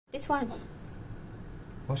This one.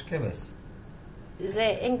 Hoş geldiniz.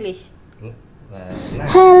 The English.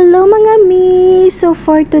 Hello mga mi! So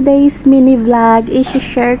for today's mini vlog,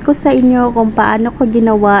 i-share ko sa inyo kung paano ko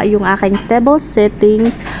ginawa yung aking table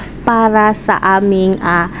settings para sa aming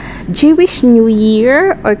Jewish New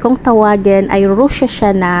Year, or kung tawagin ay Rosh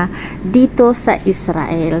Shana dito sa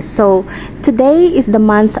Israel. So today is the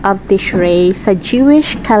month of Tishrei sa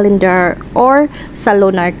Jewish calendar or sa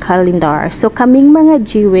lunar calendar. So kaming mga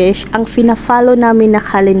Jewish, ang fina-follow namin na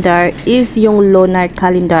calendar is yung lunar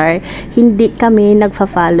calendar. Hindi kami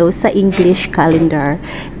nagfa-follow sa English calendar.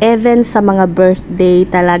 Even sa mga birthday,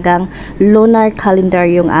 talagang lunar calendar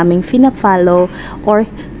yung aming fina-follow, or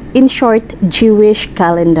in short, Jewish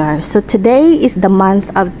calendar. So today is the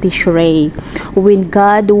month of Tishrei, when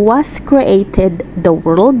God was created the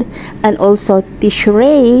world, and also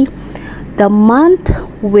Tishrei, the month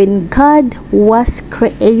when God was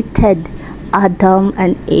created Adam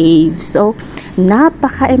and Eve. So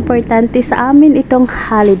napaka-importante sa amin itong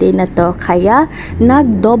holiday na to, kaya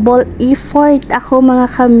nag-double effort ako mga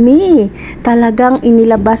kami. Talagang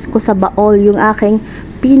inilabas ko sa baol yung aking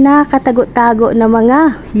pinakatago-tago na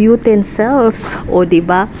mga utensils. O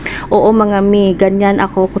diba? Oo mga mi, ganyan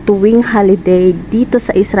ako tuwing holiday dito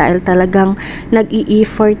sa Israel. Talagang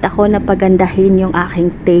nag-i-effort ako na pagandahin yung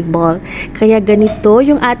aking table. Kaya ganito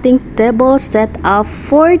yung ating table set up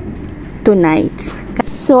for tonight.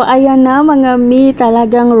 So ayan na mga mi,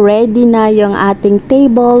 talagang ready na yung ating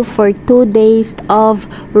table for 2 days of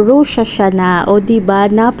Rosh Shana. O diba,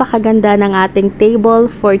 napakaganda ng ating table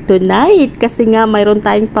for tonight kasi nga mayroon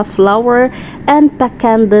tayong pa flower and pa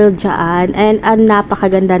candle dyan, and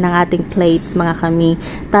napakaganda ng ating plates mga kami.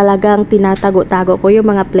 Talagang tinatago-tago ko yung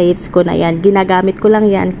mga plates ko na yan, ginagamit ko lang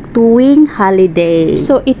yan tuwing holiday.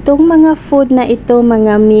 So itong mga food na ito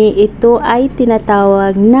mga mi, ito ay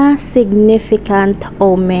tinatawag na significant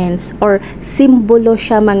omens, or simbolo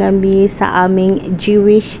siya mga mi sa aming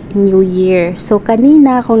Jewish New Year. So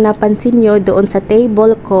kanina kung napansin nyo doon sa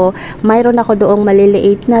table ko, mayroon ako doong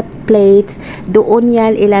maliliit na plates, doon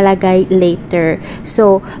yan ilalagay later.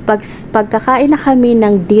 So pagkakain na kami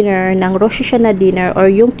ng dinner, ng Rosh Hashanah dinner or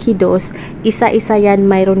yung kiddos, isa-isa yan,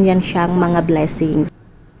 mayroon yan siyang mga blessings.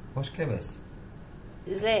 Hoş geldiniz.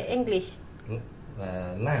 The English.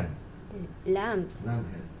 Lamb. Lamb. Lamb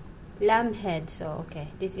head. Lamb head. So okay,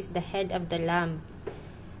 this is the head of the lamb.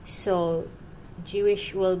 So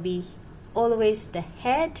Jewish will be always the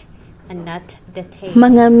head and not the tail.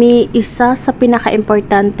 Mga mi, isa sa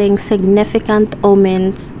pinaka-importanteng significant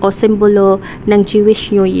omens o simbolo ng Jewish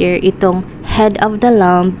New Year itong head of the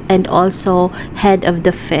lamb and also head of the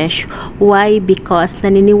fish. Why? Because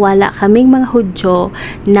naniniwala kaming mga Hudyo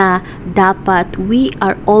na dapat we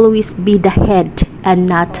are always be the head and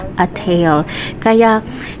not a tail. Kaya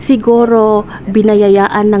siguro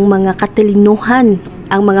binayayaan ng mga katilinuhan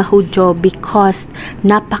ang mga Hudyo because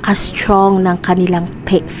napaka-strong ng kanilang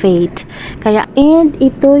faith. Kaya, and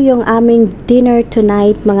ito yung aming dinner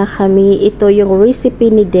tonight mga kami. Ito yung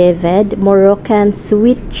recipe ni David, Moroccan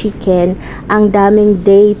sweet chicken. Ang daming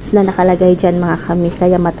dates na nakalagay dyan mga kami,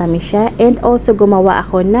 kaya matamis siya. And also gumawa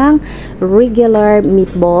ako ng regular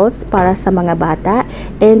meatballs para sa mga bata.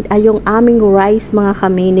 And yung aming rice mga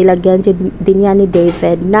kami, nilagyan din yan ni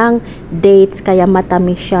David ng dates, kaya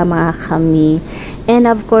matamis siya mga kami. And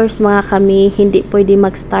of course mga kami, hindi pwede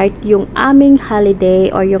mag-start yung aming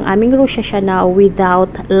holiday or yung aming Rosh Hashanah without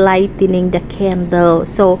lightening the candle.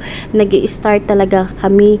 So nag-i-start talaga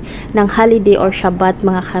kami ng holiday or Shabbat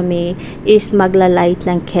mga kami is magla-light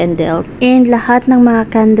ng candle. And lahat ng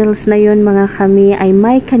mga candles na yun mga kami ay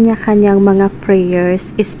may kanya-kanyang mga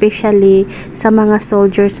prayers, especially sa mga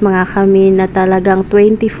soldiers mga kami na talagang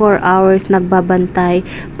 24 hours nagbabantay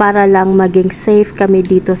para lang maging safe kami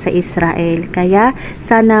dito sa Israel. Kaya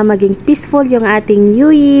sana maging peaceful yung ating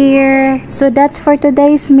New Year. So that's for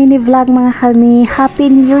today's mini vlog mga kami. Happy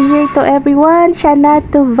New Year to everyone. Shana,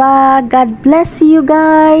 Tova. God bless you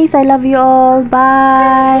guys. I love you all.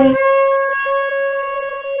 Bye.